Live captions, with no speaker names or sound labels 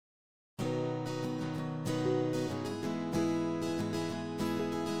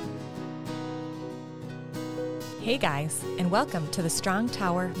Hey guys, and welcome to the Strong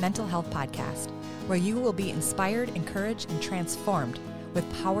Tower Mental Health Podcast, where you will be inspired, encouraged, and transformed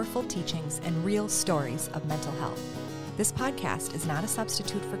with powerful teachings and real stories of mental health. This podcast is not a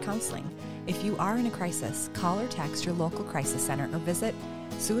substitute for counseling. If you are in a crisis, call or text your local crisis center or visit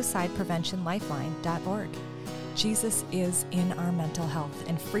suicidepreventionlifeline.org. Jesus is in our mental health,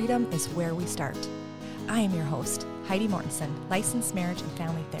 and freedom is where we start. I am your host, Heidi Mortensen, licensed marriage and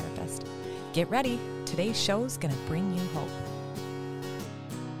family therapist. Get ready. Today's show is going to bring you hope.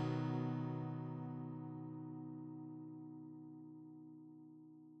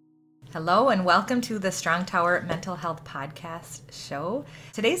 Hello and welcome to the Strong Tower Mental Health Podcast show.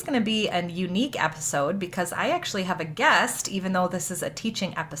 Today's going to be a unique episode because I actually have a guest, even though this is a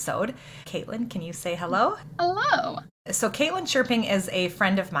teaching episode. Katlyn, can you say hello? Hello. So Katlyn Scherping is a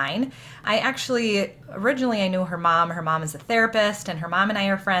friend of mine. Originally I knew her mom. Her mom is a therapist, and her mom and I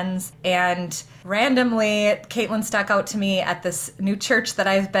are friends. And randomly, Katlyn stuck out to me at this new church that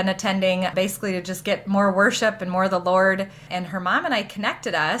I've been attending, basically to just get more worship and more of the Lord. And her mom and I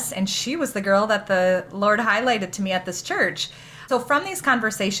connected us, and she was the girl that the Lord highlighted to me at this church. So from these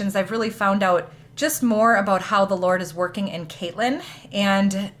conversations, I've really found out just more about how the Lord is working in Katlyn.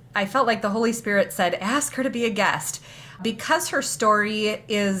 And I felt like the Holy Spirit said, ask her to be a guest, because her story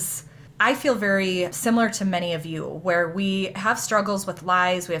is, I feel, very similar to many of you, where we have struggles with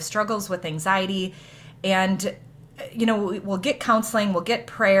lies, we have struggles with anxiety, and we'll get counseling, we'll get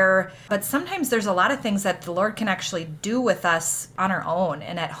prayer, but sometimes there's a lot of things that the Lord can actually do with us on our own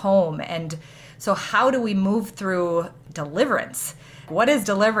and at home. And so how do we move through deliverance? What is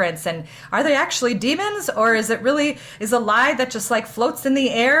deliverance? And are they actually demons? Or is it really a lie that just like floats in the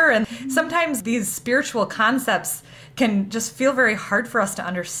air? And sometimes these spiritual concepts can just feel very hard for us to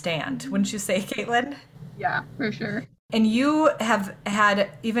understand. Wouldn't you say, Katlyn? Yeah, for sure. And you have had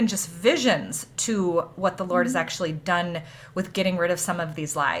even just visions to what the Lord has actually done with getting rid of some of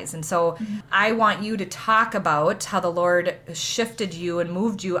these lies. And so I want you to talk about how the Lord shifted you and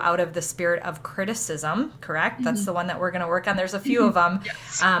moved you out of the spirit of criticism, correct? That's the one that we're going to work on. There's a few of them,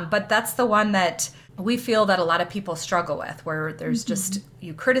 Yes. But that's the one that we feel that a lot of people struggle with, where there's just,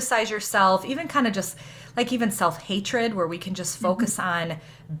 you criticize yourself, even kind of just like even self-hatred, where we can just focus on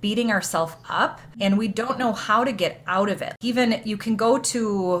beating ourselves up and we don't know how to get out of it. Even you can go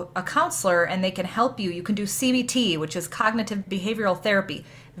to a counselor and they can help you. You can do CBT, which is cognitive behavioral therapy.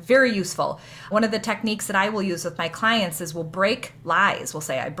 Very useful. One of the techniques that I will use with my clients is we'll break lies. We'll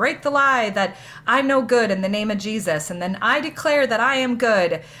say, I break the lie that I'm no good in the name of Jesus, and then I declare that I am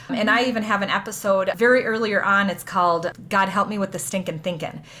good. And I even have an episode very earlier on. It's called God Help Me with the Stinkin'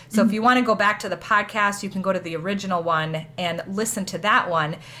 Thinkin'. So if you want to go back to the podcast, you can go to the original one and listen to that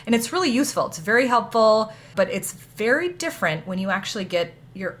one. And it's really useful. It's very helpful, but it's very different when you actually get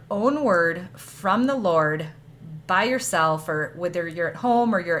your own word from the Lord by yourself, or whether you're at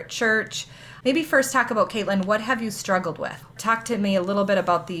home or you're at church. Maybe first talk about, Katlyn, what have you struggled with? Talk to me a little bit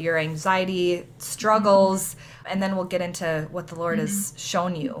about your anxiety struggles, and then we'll get into what the Lord has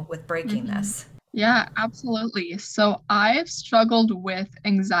shown you with breaking this. Yeah, absolutely. So I've struggled with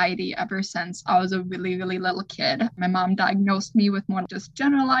anxiety ever since I was a really, really little kid. My mom diagnosed me with more just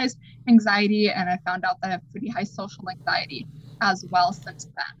generalized anxiety, and I found out that I have pretty high social anxiety as well since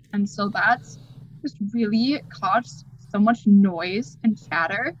then. And so that's just really caused so much noise and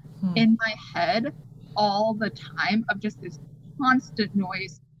chatter in my head all the time, of just this constant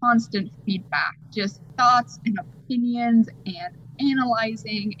noise, constant feedback, just thoughts and opinions and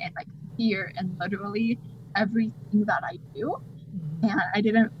analyzing and like fear and literally everything that I do. And I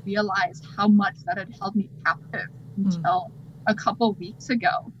didn't realize how much that had held me captive until a couple weeks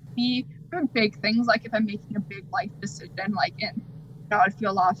ago. The big things, like if I'm making a big life decision, like I'd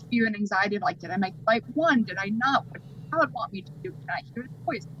feel a lot of fear and anxiety, like, did I make the right one? Did I not? What does God want me to do? Can I hear his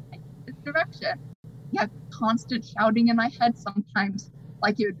voice? Can I hear his direction? Yeah, constant shouting in my head. Sometimes,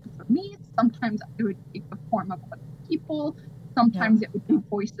 like, it would be for me. Sometimes it would take the form of other people. Sometimes it would be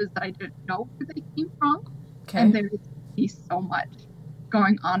voices that I didn't know where they came from. Okay. And there would be so much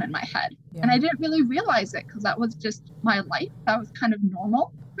going on in my head. Yeah. And I didn't really realize it because that was just my life. That was kind of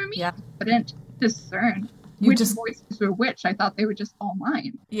normal for me. Yeah. I couldn't discern which voices were which. I thought they were just all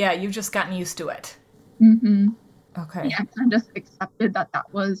mine. Yeah, you've just gotten used to it. Okay. Yeah, I just accepted that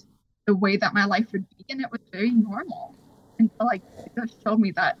was the way that my life would be, and it was very normal. And so, like, it just showed me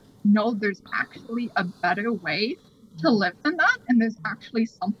that, no, there's actually a better way to live than that, and there's actually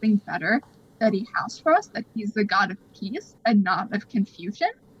something better that he has for us, that he's the God of peace and not of confusion.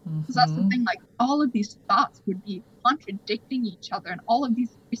 Because that's the thing, like, all of these thoughts would be contradicting each other, and all of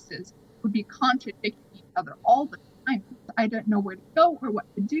these voices would be contradicting each other all the time. I didn't know where to go or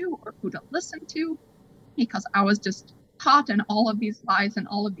what to do or who to listen to. because I was just caught in all of these lies and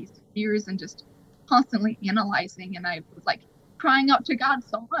all of these fears and just constantly analyzing. And I was like crying out to God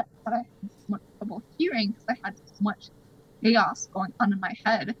so much that I had so much trouble hearing because I had so much chaos going on in my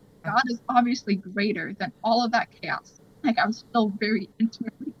head. God is obviously greater than all of that chaos. Like I was still very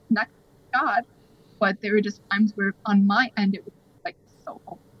intimately connected to God, but there were just times where on my end it was like so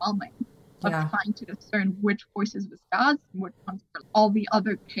overwhelming of trying to discern which voices was God's and which ones were all the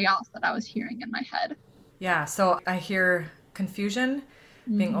other chaos that I was hearing in my head. Yeah, so I hear confusion,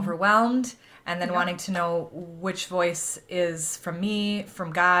 being overwhelmed, and then wanting to know which voice is from me,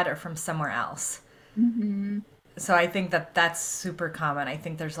 from God, or from somewhere else. So I think that that's super common. I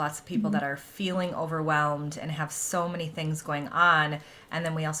think there's lots of people that are feeling overwhelmed and have so many things going on. And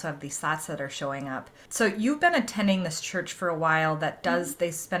then we also have these thoughts that are showing up. So you've been attending this church for a while that does,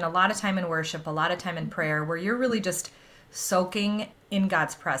 they spend a lot of time in worship, a lot of time in prayer, where you're really just soaking in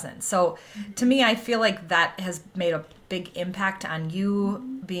God's presence. So to me, I feel like that has made a big impact on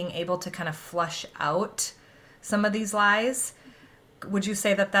you being able to kind of flush out some of these lies. Would you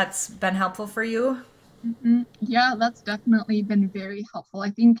say that that's been helpful for you? Yeah, that's definitely been very helpful. I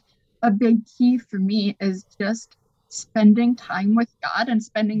think a big key for me is just spending time with God and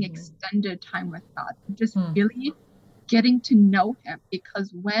spending extended time with God. Just really getting to know him,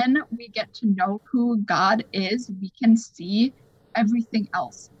 because when we get to know who God is, we can see everything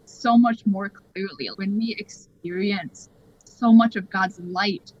else so much more clearly. When we experience so much of God's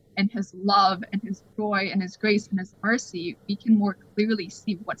light and his love and his joy and his grace and his mercy, we can more clearly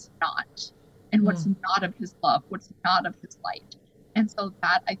see what's not, and what's not of his love, what's not of his light. And so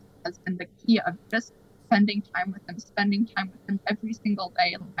that, I think, has been the key of just spending time with him every single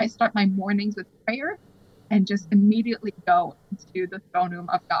day. I start my mornings with prayer and just immediately go into the throne room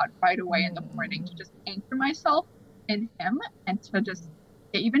of God right away in the morning to just anchor myself in him, and to just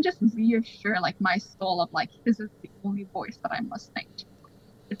even just reassure like my soul of like, this is the only voice that I'm listening to.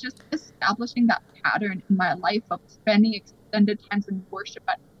 It's just establishing that pattern in my life of spending extended times in worship,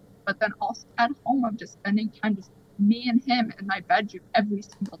 but then also at home of just spending time just me and him in my bedroom every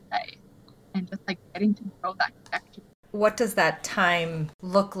single day, and just like getting to grow that connection. What does that time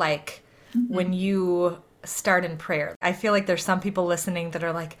look like when you start in prayer? I feel like there's some people listening that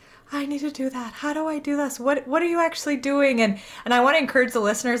are like, I need to do that. How do I do this? What are you actually doing? And I want to encourage the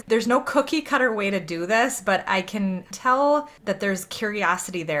listeners, there's no cookie cutter way to do this, but I can tell that there's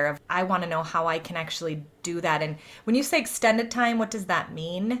curiosity there of, I want to know how I can actually do that. And when you say extended time, what does that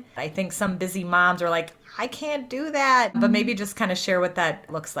mean? I think some busy moms are like, I can't do that, but maybe just kind of share what that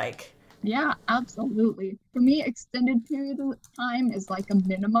looks like. Yeah, absolutely. For me, extended period of time is like a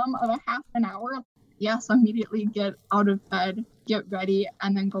minimum of a half an hour. Yes, immediately get out of bed, get ready,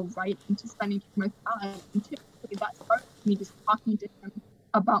 and then go right into spending time with God. And typically that starts with me just talking to him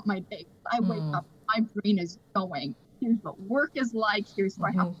about my day. I wake up, my brain is going, here's what work is like, here's who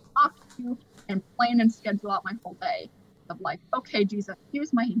I have to talk to, and plan and schedule out my whole day. Of like, okay, Jesus,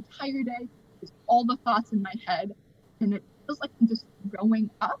 here's my entire day, here's all the thoughts in my head. And it feels like I'm just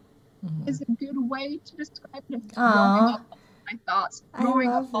growing up is a good way to describe it. Growing up all my thoughts, growing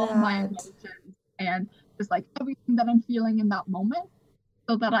up all my emotions, and just like everything that I'm feeling in that moment,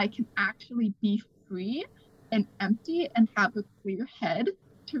 so that I can actually be free and empty and have a clear head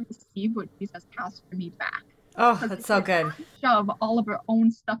to receive what Jesus has for me back. Oh, that's so good. Shove all of our own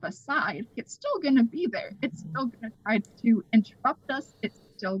stuff aside, it's still going to be there. It's still going to try to interrupt us. It's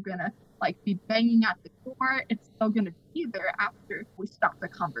still going to like be banging at the door. It's still going to be there after we stop the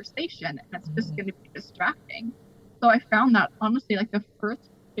conversation, and it's just going to be distracting. So I found that honestly, like the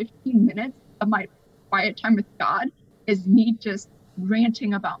first 15 minutes of my quiet time with God is me just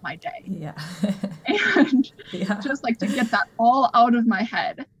ranting about my day. Yeah. And just like to get that all out of my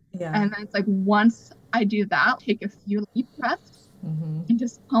head. Yeah. And then it's like, once I do that, take a few deep breaths and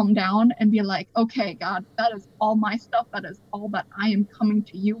just calm down and be like, okay, God, that is all my stuff. That is all that I am coming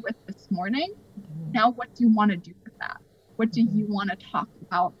to you with this morning. Now, what do you want to do with that? What do you want to talk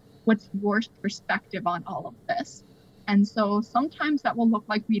about? What's your perspective on all of this? And so sometimes that will look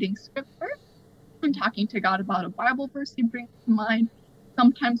like reading scripture and talking to God about a Bible verse he brings to mind.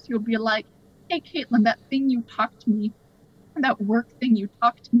 Sometimes he'll be like, hey, Katlyn, that thing you talked to me, that work thing you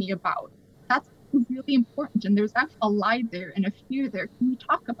talked to me about, that's really important. And there's actually a lie there and a fear there. Can we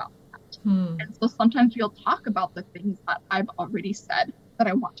talk about that? And so sometimes we'll talk about the things that I've already said that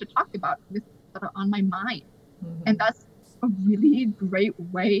I want to talk about, the things that are on my mind. And that's a really great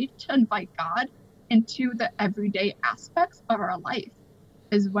way to invite God into the everyday aspects of our life,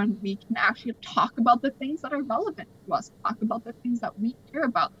 is when we can actually talk about the things that are relevant to us, talk about the things that we care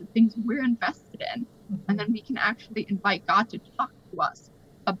about, the things we're invested in. And then we can actually invite God to talk to us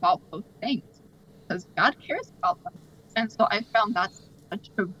about those things. because God cares about them. And so I found that's such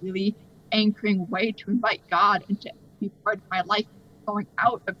a really anchoring way to invite God into every part of my life, going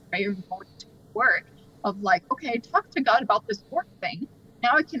out of prayer and going to work, of like, okay, talk to God about this work thing.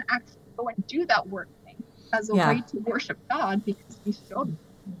 Now I can actually go and do that work thing as a way to worship God, because he showed me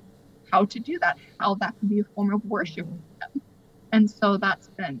how to do that, how that can be a form of worship with him. And so that's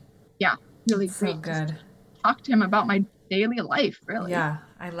been, really That's great. So good. To talk to him about my daily life, really. Yeah,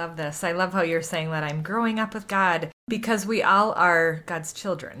 I love this. I love how you're saying that I'm growing up with God, because we all are God's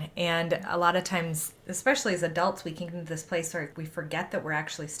children. And a lot of times, especially as adults, we can get into this place where we forget that we're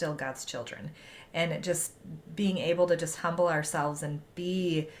actually still God's children. And just being able to just humble ourselves and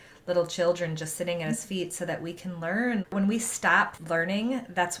be little children just sitting at his feet so that we can learn. When we stop learning,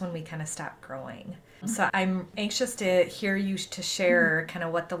 that's when we kind of stop growing. So I'm anxious to hear you to share kind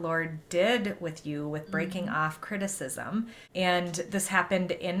of what the Lord did with you with breaking off criticism. And this happened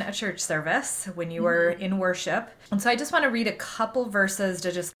in a church service when you were in worship. And so I just want to read a couple verses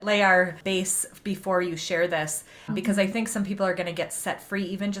to just lay our base before you share this, because I think some people are going to get set free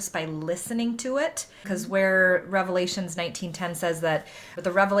even just by listening to it. Because where Revelations 19:10 says that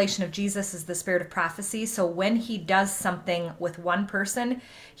the revelation of Jesus is the spirit of prophecy. So when he does something with one person,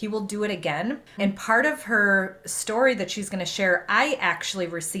 he will do it again. And part of her story that she's going to share, I actually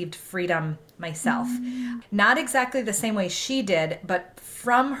received freedom myself. Not exactly the same way she did, but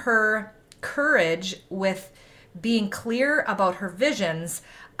from her courage with being clear about her visions,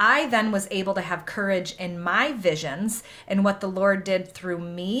 I then was able to have courage in my visions and what the Lord did through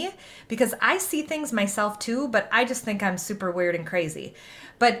me, because I see things myself too, but I just think I'm super weird and crazy.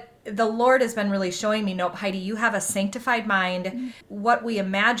 But the Lord has been really showing me, nope, Heidi, you have a sanctified mind. What we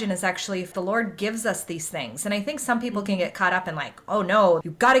imagine is actually if the Lord gives us these things. And I think some people can get caught up in like, oh no,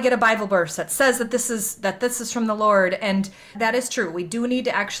 you've got to get a Bible verse that says that this is from the Lord. And that is true. We do need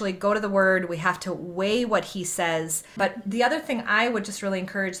to actually go to the Word. We have to weigh what he says. But the other thing I would just really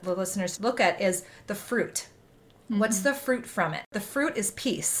encourage the listeners to look at is the fruit. What's the fruit from it? The fruit is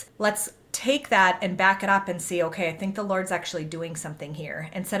peace. Let's take that and back it up and see, okay, I think the Lord's actually doing something here,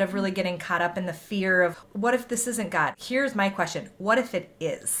 instead of really getting caught up in the fear of, what if this isn't God? Here's my question. What if it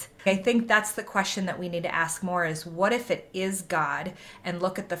is? I think that's the question that we need to ask more, is what if it is God, and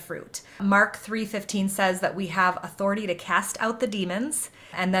look at the fruit. Mark 3:15 says that we have authority to cast out the demons.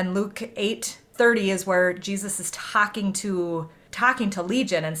 And then Luke 8:30 is where Jesus is talking to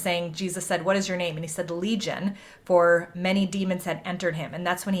Legion and saying, Jesus said, what is your name? And he said, Legion, for many demons had entered him. And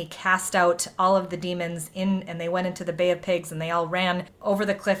that's when he cast out all of the demons and they went into the Bay of Pigs, and they all ran over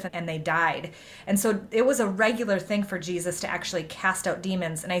the cliff and they died. And so it was a regular thing for Jesus to actually cast out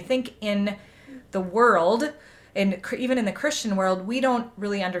demons. And I think in the world, and even in the Christian world, we don't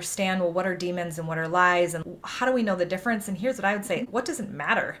really understand, well, what are demons and what are lies, and how do we know the difference? And here's what I would say: what does it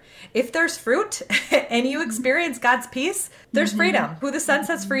matter? If there's fruit and you experience God's peace, there's freedom. Who the Son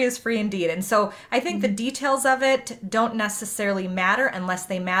sets free is free indeed. And so I think the details of it don't necessarily matter unless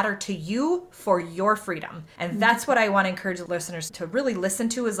they matter to you for your freedom. And that's what I want to encourage the listeners to really listen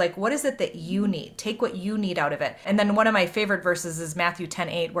to, is like, what is it that you need? Take what you need out of it. And then one of my favorite verses is Matthew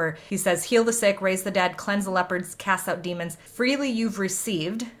 10:8, where he says, heal the sick, raise the dead, cleanse the lepers, cast out demons. Freely you've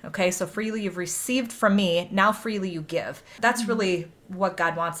received. Okay, so freely you've received from me, now freely you give. That's really what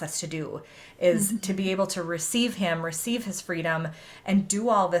God wants us to do, is to be able to receive him, receive his freedom, and do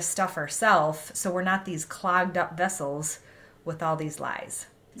all this stuff ourselves, so we're not these clogged up vessels with all these lies.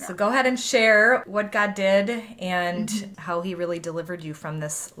 Yeah. So go ahead and share what God did and how he really delivered you from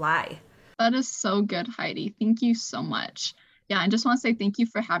this lie. That is so good, Heidi. Thank you so much. Yeah, I just want to say thank you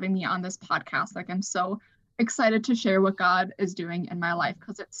for having me on this podcast. Like, I'm so excited to share what God is doing in my life,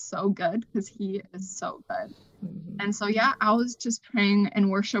 because it's so good, because he is so good. And so, yeah, I was just praying in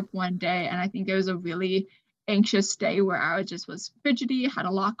worship one day, and I think it was a really anxious day where I just was fidgety, had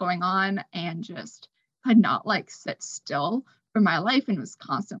a lot going on, and just could not like sit still for my life, and was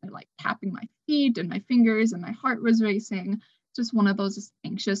constantly like tapping my feet and my fingers, and my heart was racing. Just one of those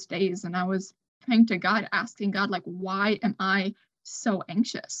anxious days. And I was praying to God, asking God, like, why am I so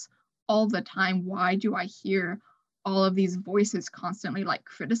anxious all the time? Why do I hear all of these voices constantly like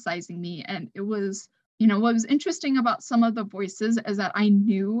criticizing me? And it was, what was interesting about some of the voices is that I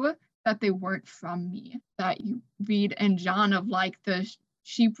knew that they weren't from me. That you read in John of like, the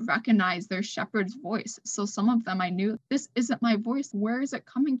sheep recognize their shepherd's voice. So some of them I knew, this isn't my voice. Where is it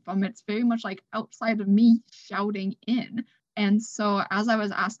coming from? It's very much like outside of me shouting in. And so as I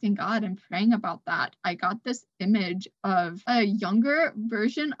was asking God and praying about that, I got this image of a younger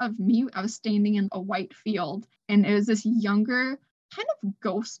version of me. I was standing in a white field, and it was this younger kind of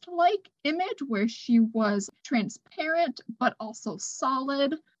ghost-like image where she was transparent, but also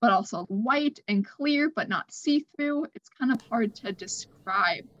solid, but also white and clear, but not see-through. It's kind of hard to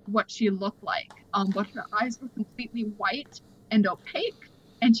describe what she looked like. But her eyes were completely white and opaque,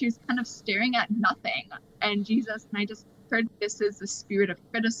 and she was kind of staring at nothing. And Jesus, and I just heard, this is the spirit of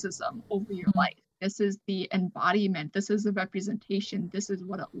criticism over your life. This is the embodiment. This is the representation. This is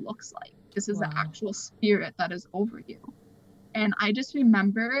what it looks like. This is the actual spirit that is over you. And I just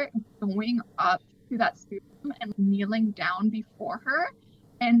remember going up to that spirit and kneeling down before her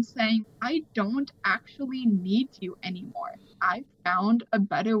and saying, I don't actually need you anymore. I found a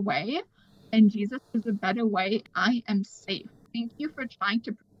better way, and Jesus is a better way. I am safe. Thank you for trying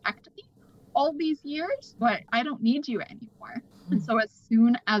to protect me all these years, but I don't need you anymore. And so as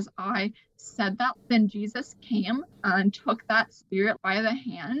soon as I said that, then Jesus came and took that spirit by the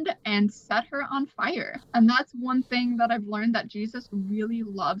hand and set her on fire. And that's one thing that I've learned that Jesus really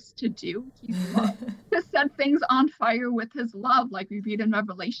loves to do. He loves to set things on fire with his love. Like we read in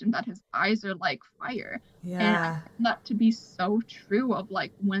Revelation that his eyes are like fire. Yeah. And I find that to be so true of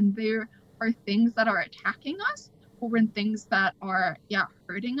like when there are things that are attacking us, or when things that are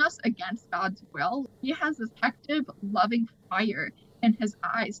hurting us against God's will, he has this active, loving fire in his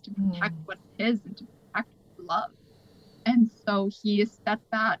eyes to protect what's his and to protect love. And so he set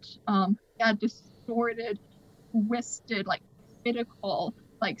that distorted, twisted, like critical,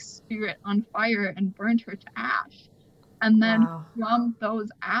 like spirit on fire and burned her to ash. And then from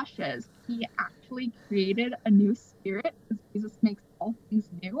those ashes, he actually created a new spirit, because Jesus makes all things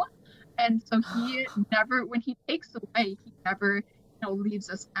new. And so he never, when he takes away, he never, leaves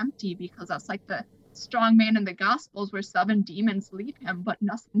us empty, because that's like the strong man in the Gospels where 7 demons leave him, but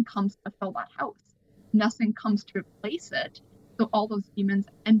nothing comes to fill that house. Nothing comes to replace it. So all those demons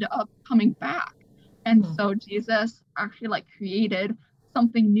end up coming back. And so Jesus actually like created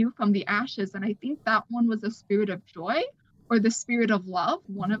something new from the ashes. And I think that one was the spirit of joy or the spirit of love,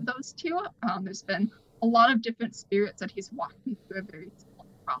 one of those two. There's been a lot of different spirits that he's walked me through a very similar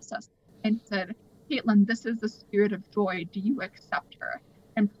process and said, Katlyn, this is the spirit of joy. Do you accept her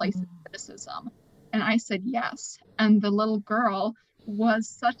in place of criticism? And I said, yes. And the little girl was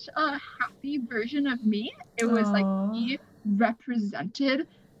such a happy version of me. It was like he represented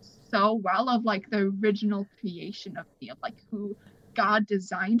so well of like the original creation of me, of like who God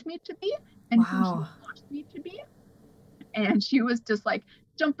designed me to be and who he wants me to be. And she was just like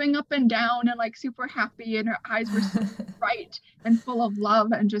jumping up and down and like super happy, and her eyes were so bright and full of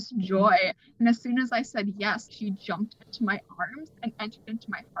love and just joy. And as soon as I said yes, she jumped into my arms and entered into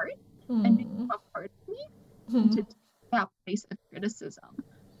my heart and became a part of me into that place of criticism.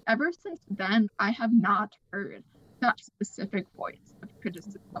 Ever since then, I have not heard that specific voice of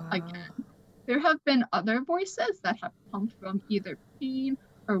criticism again. There have been other voices that have come from either pain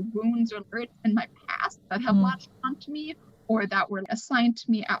or wounds or hurts in my past that have latched onto me, or that were assigned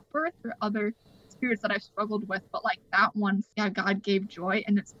to me at birth, or other spirits that I've struggled with. But like that one, God gave joy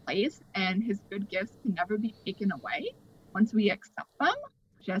in its place, and his good gifts can never be taken away once we accept them.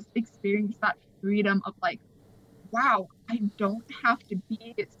 Just experience that freedom of like, wow, I don't have to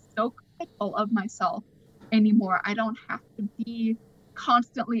be so critical of myself anymore. I don't have to be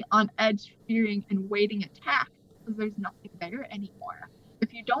constantly on edge, fearing and waiting attack, because there's nothing there anymore.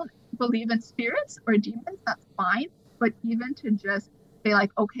 If you don't believe in spirits or demons, that's fine. But even to just say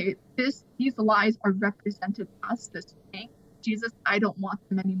like, okay, these lies are represented as this thing. Jesus, I don't want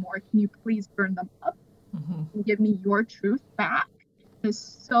them anymore. Can you please burn them up and give me your truth back? Is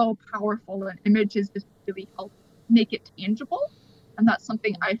so powerful, and images just really help make it tangible. And that's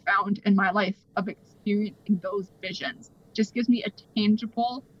something I found in my life of experiencing those visions. Just gives me a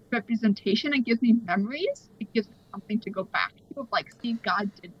tangible representation. It gives me memories. It gives me something to go back to of like, see, God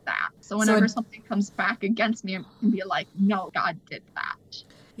did that. So whenever something comes back against me, I can be like, no, God did that.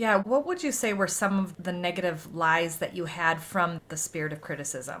 Yeah. What would you say were some of the negative lies that you had from the spirit of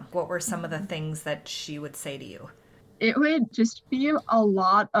criticism? What were some of the things that she would say to you? It would just be a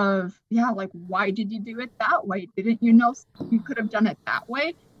lot of, like, why did you do it that way? Didn't you know you could have done it that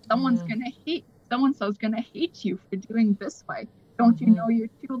way? Someone's going to hate, so-and-so's going to hate you for doing this way. Don't you know you're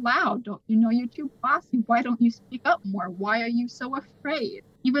too loud? Don't you know you're too bossy? Why don't you speak up more? Why are you so afraid?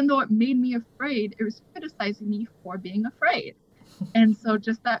 Even though it made me afraid, it was criticizing me for being afraid. And so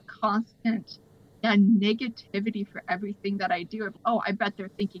just that constant negativity for everything that I do. Oh, I bet they're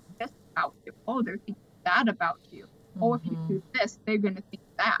thinking this about you. Oh, they're thinking that about you. Oh, if you do this, they're going to think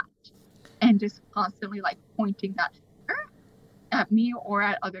that. And just constantly like pointing that finger at me or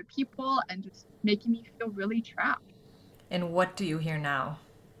at other people and just making me feel really trapped. And what do you hear now?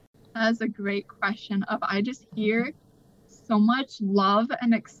 That's a great question. I just hear so much love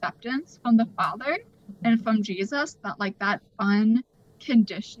and acceptance from the Father and from Jesus, that like that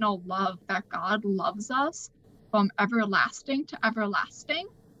unconditional love, that God loves us from everlasting to everlasting.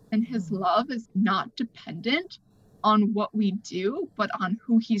 And his love is not dependent on what we do, but on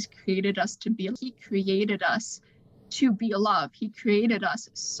who he's created us to be. He created us to be loved. He created us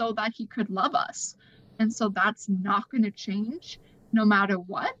so that he could love us. And so that's not going to change no matter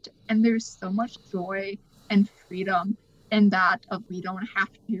what. And there's so much joy and freedom in that of we don't have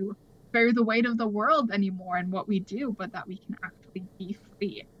to bear the weight of the world anymore in what we do, but that we can actually be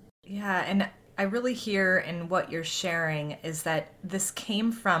free. Yeah, and I really hear in what you're sharing is that this came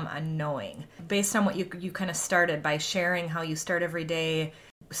from a knowing. Based on what you kind of started by sharing how you start every day,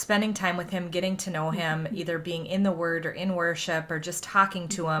 spending time with him, getting to know him, either being in the word or in worship or just talking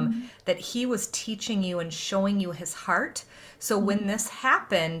to him, that he was teaching you and showing you his heart. So when this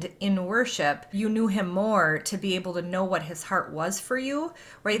happened in worship, you knew him more to be able to know what his heart was for you.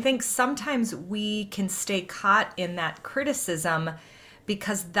 Where I think sometimes we can stay caught in that criticism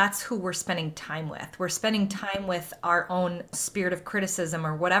because that's who we're spending time with. We're spending time with our own spirit of criticism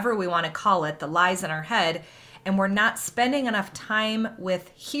or whatever we want to call it, the lies in our head, and we're not spending enough time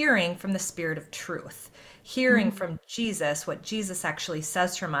with hearing from the spirit of truth, hearing from Jesus, what Jesus actually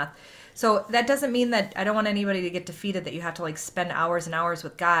says from us. So that doesn't mean that I don't want anybody to get defeated that you have to like spend hours and hours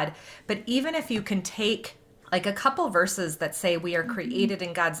with God. But even if you can take like a couple verses that say we are created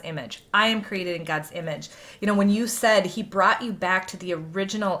in God's image. I am created in God's image. You know, when you said he brought you back to the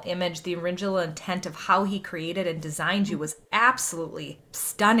original image, the original intent of how he created and designed you was absolutely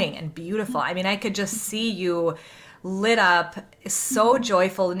stunning and beautiful. I mean, I could just see you lit up, so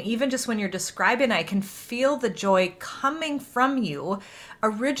joyful. And even just when you're describing, I can feel the joy coming from you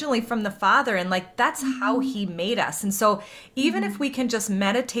originally from the Father. And like, that's how he made us. And so even if we can just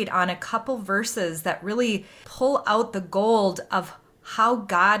meditate on a couple verses that really pull out the gold of how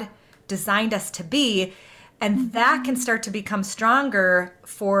God designed us to be, and that can start to become stronger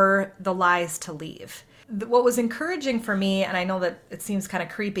for the lies to leave. What was encouraging for me, and I know that it seems kind of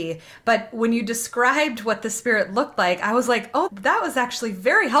creepy, but when you described what the Spirit looked like, I was like, oh, that was actually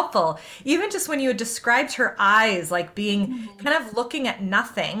very helpful. Even just when you had described her eyes, like being kind of looking at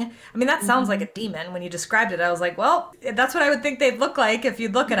nothing. I mean, that sounds like a demon. When you described it, I was like, well, that's what I would think they'd look like if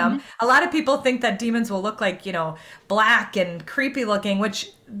you'd look at them. A lot of people think that demons will look like, you know, black and creepy looking,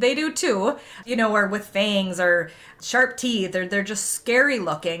 which they do too, you know, or with fangs or sharp teeth, or they're just scary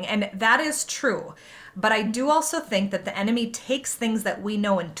looking. And that is true. But I do also think that the enemy takes things that we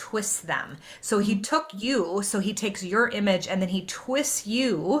know and twists them. So he took you, so he takes your image and then he twists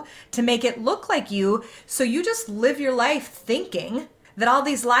you to make it look like you. So you just live your life thinking that all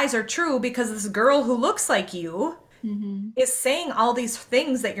these lies are true because this girl who looks like you is saying all these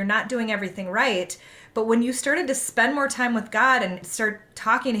things that you're not doing everything right. But when you started to spend more time with God and start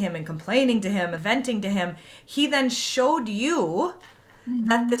talking to him and complaining to him, venting to him, he then showed you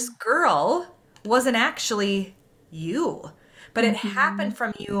that this girl wasn't actually you, but it happened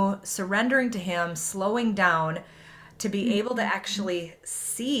from you surrendering to him, slowing down to be able to actually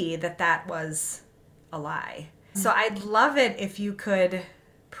see that that was a lie. So I'd love it if you could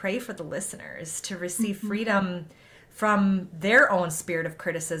pray for the listeners to receive freedom from their own spirit of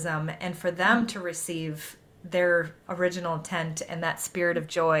criticism and for them to receive their original intent and that spirit of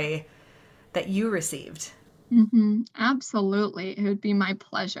joy that you received. Absolutely. It would be my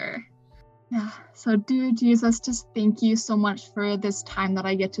pleasure. Yeah. So, dear Jesus, just thank you so much for this time that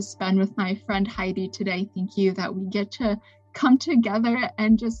I get to spend with my friend Heidi today. Thank you that we get to come together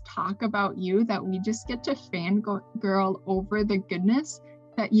and just talk about you, that we just get to fangirl over the goodness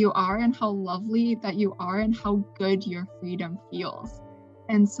that you are and how lovely that you are and how good your freedom feels.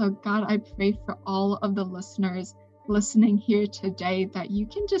 And so, God, I pray for all of the listeners listening here today that you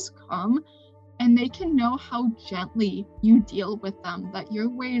can just come and they can know how gently you deal with them, that your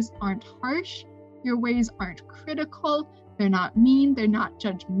ways aren't harsh, your ways aren't critical, they're not mean, they're not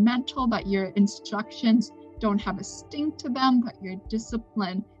judgmental, that your instructions don't have a sting to them, that your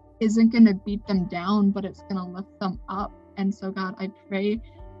discipline isn't going to beat them down, but it's going to lift them up. And so, God, I pray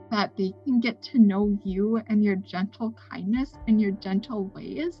that they can get to know you and your gentle kindness and your gentle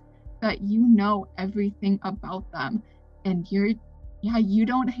ways, that you know everything about them, and you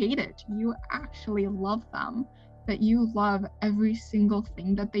don't hate it. You actually love them, that you love every single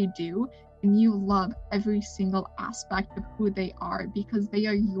thing that they do, and you love every single aspect of who they are, because they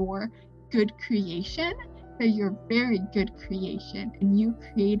are your good creation. They're your very good creation, and you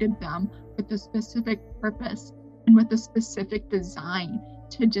created them with a specific purpose and with a specific design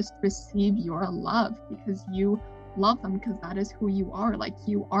to just receive your love, because you love them, because that is who you are. Like,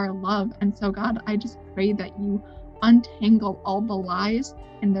 you are love. And so, God, I just pray that you untangle all the lies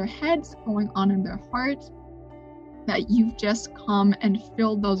in their heads going on in their hearts, that you've just come and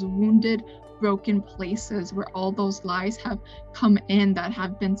filled those wounded, broken places where all those lies have come in that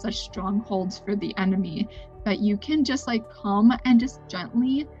have been such strongholds for the enemy, that you can just come and just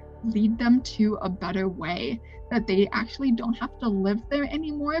gently lead them to a better way, that they actually don't have to live there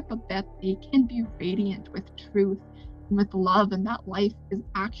anymore, but that they can be radiant with truth and with love, and that life is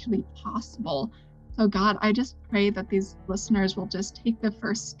actually possible. So God, I just pray that these listeners will just take the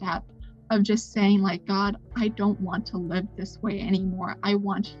first step of just saying, God, I don't want to live this way anymore. I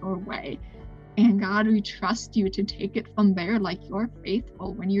want your way. And God, we trust you to take it from there. You're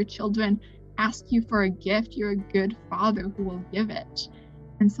faithful. When your children ask you for a gift, you're a good father who will give it.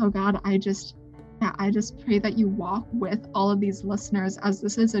 And so God, I just pray that you walk with all of these listeners, as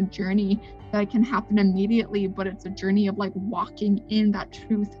this is a journey that can happen immediately, but it's a journey of walking in that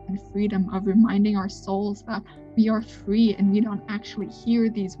truth and freedom, of reminding our souls that we are free and we don't actually hear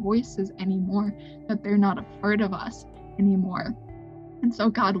these voices anymore, that they're not a part of us anymore. And so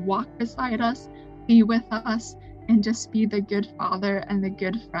God, walk beside us, be with us, and just be the good father and the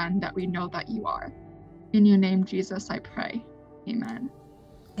good friend that we know that you are. In your name, Jesus, I pray. Amen.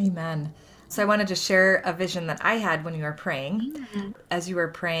 Amen. So I wanted to share a vision that I had when you were praying. Mm-hmm. As you were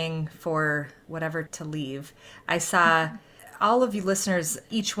praying for whatever to leave, I saw all of you listeners,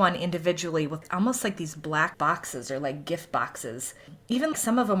 each one individually, with almost these black boxes or gift boxes. Even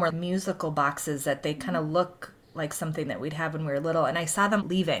some of them were musical boxes that they kind of look like something that we'd have when we were little. And I saw them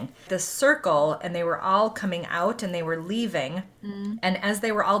leaving this circle, and they were all coming out and they were leaving. Mm. And as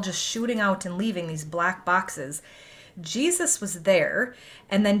they were all just shooting out and leaving these black boxes, Jesus was there.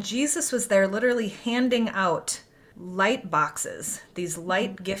 And then Jesus was there literally handing out light boxes, these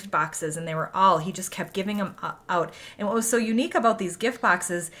light gift boxes, and he just kept giving them out. And what was so unique about these gift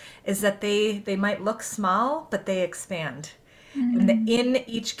boxes is that they might look small, but they expand. Mm-hmm. And in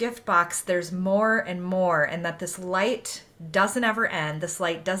each gift box, there's more and more, and that this light doesn't ever end. This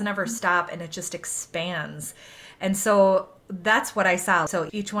light doesn't ever stop, and it just expands. And so that's what I saw. So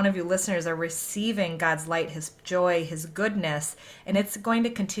each one of you listeners are receiving God's light, his joy, his goodness, and it's going to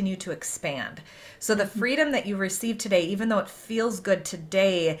continue to expand. So the freedom that you received today, even though it feels good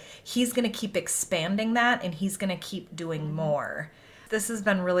today, he's going to keep expanding that, and he's going to keep doing more. This has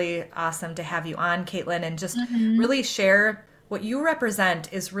been really awesome to have you on, Katlyn, and just really share what you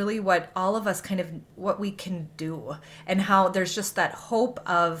represent is really what all of us what we can do, and how there's just that hope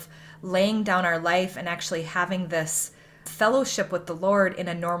of laying down our life and actually having this fellowship with the Lord in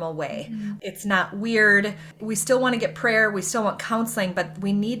a normal way. Mm-hmm. It's not weird. We still want to get prayer. We still want counseling, but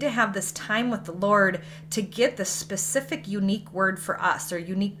we need to have this time with the Lord to get the specific, unique word for us, or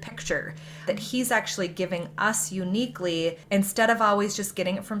unique picture that he's actually giving us uniquely, instead of always just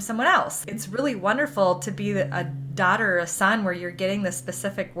getting it from someone else. It's really wonderful to be a daughter or a son where you're getting the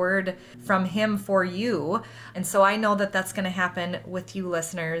specific word from him for you. And so I know that that's going to happen with you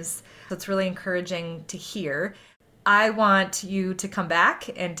listeners. So it's really encouraging to hear. I want you to come back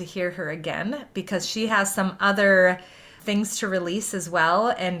and to hear her again, because she has some other things to release as well,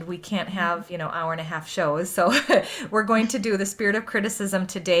 and we can't have, hour and a half shows. So we're going to do the spirit of criticism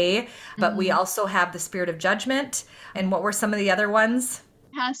today, but we also have the spirit of judgment. And what were some of the other ones?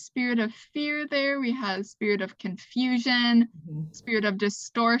 We have spirit of fear there. We have spirit of confusion, spirit of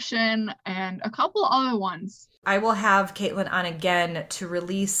distortion, and a couple other ones. I will have Katlyn on again to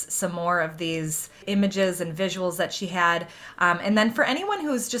release some more of these images and visuals that she had. And then for anyone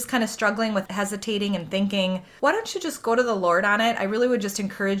who's just kind of struggling with hesitating and thinking, why don't you just go to the Lord on it? I really would just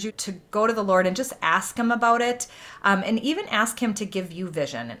encourage you to go to the Lord and just ask him about it. And even ask him to give you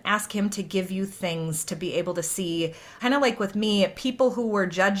vision, and ask him to give you things to be able to see. Kind of like with me, people who were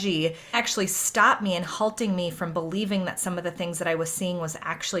judgy actually stopped me and halting me from believing that some of the things that I was seeing was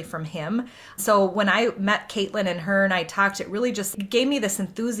actually from him. So when I met Katlyn and her and I talked, it really just gave me this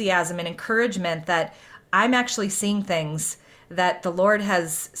enthusiasm and encouragement that I'm actually seeing things that the Lord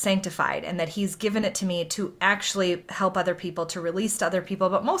has sanctified, and that he's given it to me to actually help other people, to release to other people,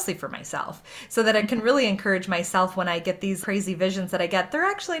 but mostly for myself, so that I can really encourage myself when I get these crazy visions that I get. They're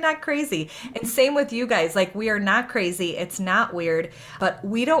actually not crazy. And same with you guys. We are not crazy. It's not weird, but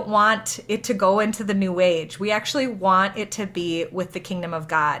we don't want it to go into the new age. We actually want it to be with the kingdom of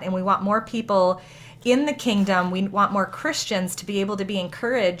God, and we want more people in the kingdom. We want more Christians to be able to be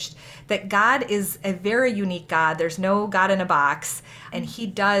encouraged that God is a very unique God. There's no God in a box. box, and he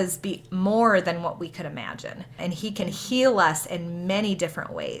does be more than what we could imagine. And he can heal us in many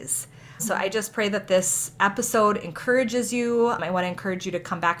different ways. So I just pray that this episode encourages you. I want to encourage you to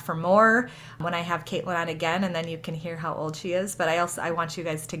come back for more when I have Katlyn on again, and then you can hear how old she is. But I want you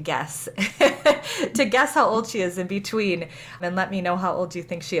guys to guess, to guess how old she is in between, and let me know how old you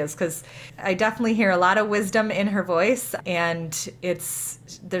think she is, because I definitely hear a lot of wisdom in her voice, and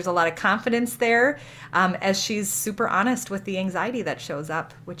there's a lot of confidence there, as she's super honest with the anxiety that shows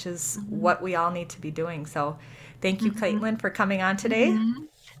up, which is what we all need to be doing. So thank you, Katlyn, for coming on today.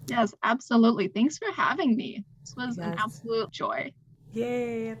 Yes, absolutely. Thanks for having me. This was an absolute joy.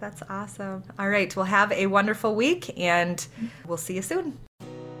 Yay, that's awesome. All right, well, have a wonderful week, and we'll see you soon.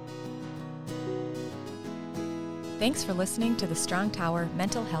 Thanks for listening to the Strong Tower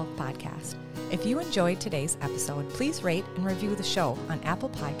Mental Health Podcast. If you enjoyed today's episode, please rate and review the show on Apple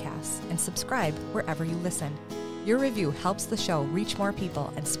Podcasts and subscribe wherever you listen. Your review helps the show reach more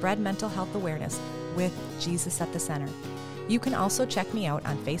people and spread mental health awareness with Jesus at the center. You can also check me out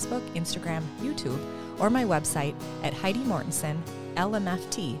on Facebook, Instagram, YouTube, or my website at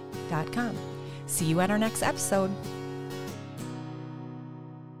HeidiMortensonLMFT.com. See you at our next episode.